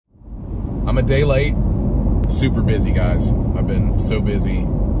I'm a day late. Super busy, guys. I've been so busy.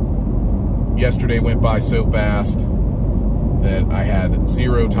 Yesterday went by so fast that I had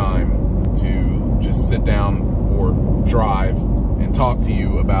zero time to just sit down or drive and talk to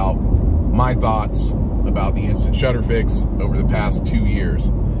you about my thoughts about the instant shutter fix over the past 2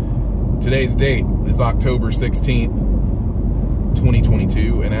 years. Today's date is October 16th,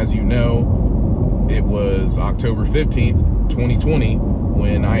 2022, and as you know, it was October 15th, 2020,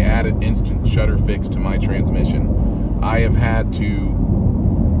 when I added instant shutter fix to my transmission. I have had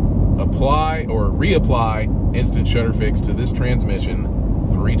to apply or reapply instant shutter fix to this transmission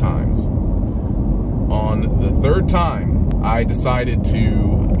 3 times. On the third time, I decided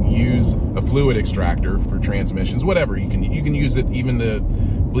to use a fluid extractor for transmissions, whatever. You can use it even to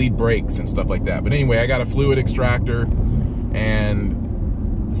bleed brakes and stuff like that. But anyway, I got a fluid extractor,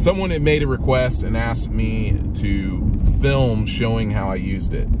 and someone had made a request and asked me to film showing how I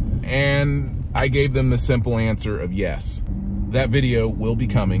used it. And I gave them the simple answer of yes. That video will be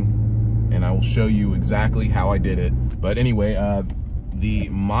coming, and I will show you exactly how I did it. But anyway, the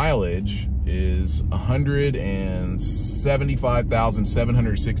mileage is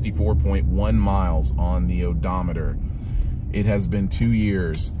 175,764.1 miles on the odometer. It has been 2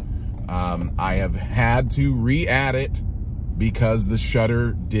 years. I have had to re-add it because the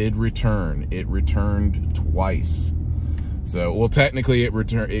shutter did return. It returned twice. So, well, technically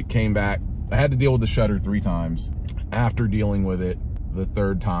it came back. I had to deal with the shutter 3 times. After dealing with it the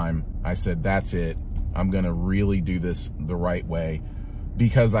 3rd time, I said, that's it. I'm gonna really do this the right way,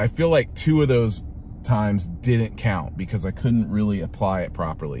 because I feel like 2 of those times didn't count because I couldn't really apply it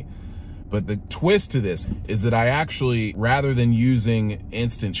properly. But the twist to this is that I actually, rather than using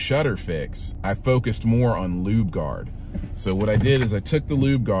instant shutter fix, I focused more on lube guard. So what I did is I took the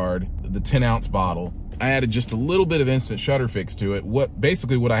lube guard, the 10-ounce bottle, I added just a little bit of instant shutter fix to it,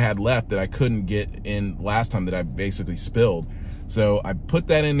 basically what I had left that I couldn't get in last time that I basically spilled. So I put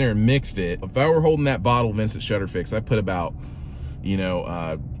that in there and mixed it. If I were holding that bottle of instant shutter fix, I put about, you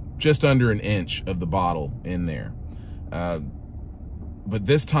know, just under an inch of the bottle in there. But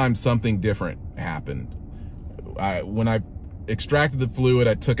this time something different happened. When I extracted the fluid,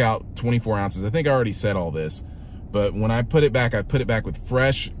 I took out 24 ounces. I think I already said all this, but when I put it back with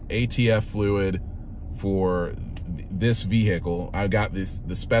fresh ATF fluid for this vehicle. I got the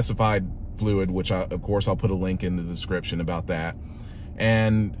specified fluid, which of course I'll put a link in the description about that.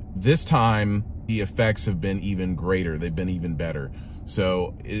 And this time the effects have been even greater. They've been even better.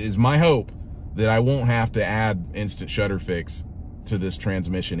 So it is my hope that I won't have to add instant shutter fix to this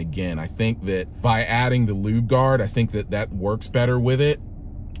transmission again. I think that by adding the lube guard, I think that works better with it.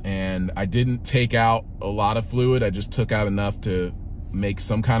 And I didn't take out a lot of fluid. I just took out enough to make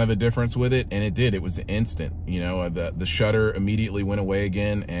some kind of a difference with it, and it did. It was instant. You know, the shutter immediately went away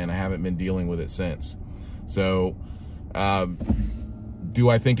again, and I haven't been dealing with it since. So do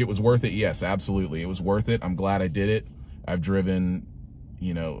I think it was worth it? Yes, absolutely. It was worth it. I'm glad I did it. I've driven,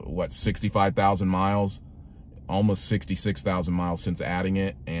 you know, what, 65,000 miles, almost 66,000 miles since adding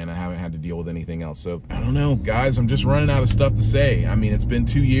it, and I haven't had to deal with anything else. So I don't know, guys, I'm just running out of stuff to say. I mean, it's been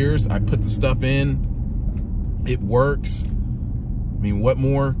 2 years. I put the stuff in. It works. I mean, what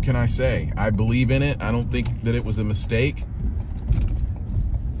more can I say? I believe in it. I don't think that it was a mistake.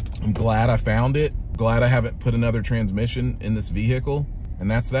 I'm glad I found it. Glad I haven't put another transmission in this vehicle. And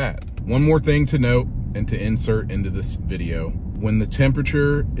that's that. One more thing to note and to insert into this video. When the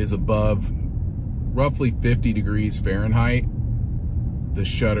temperature is above roughly 50 degrees Fahrenheit, the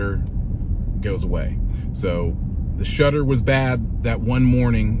shutter goes away. So the shutter was bad that one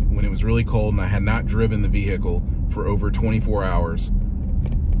morning when it was really cold and I had not driven the vehicle for over 24 hours.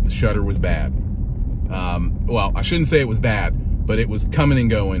 The shutter was bad. Well, I shouldn't say it was bad, but it was coming and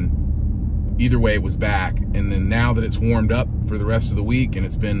going. Either way, it was back. And then now that it's warmed up for the rest of the week and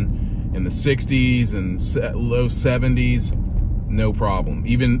it's been in the 60s and low 70s, no problem.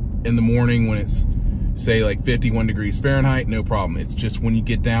 Even in the morning when it's, say, like 51 degrees Fahrenheit, no problem. It's just when you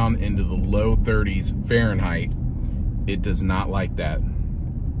get down into the low 30s Fahrenheit, it does not like that.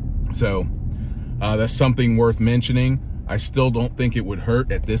 So that's something worth mentioning. I still don't think it would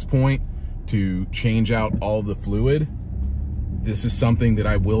hurt at this point to change out all the fluid. This is something that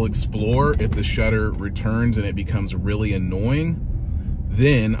I will explore. If the shutter returns and it becomes really annoying,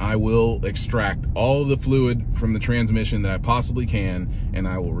 then I will extract all the fluid from the transmission that I possibly can, and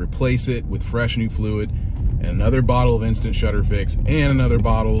I will replace it with fresh new fluid and another bottle of instant shutter fix and another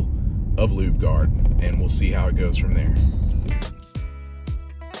bottle of lube guard, and we'll see how it goes from there.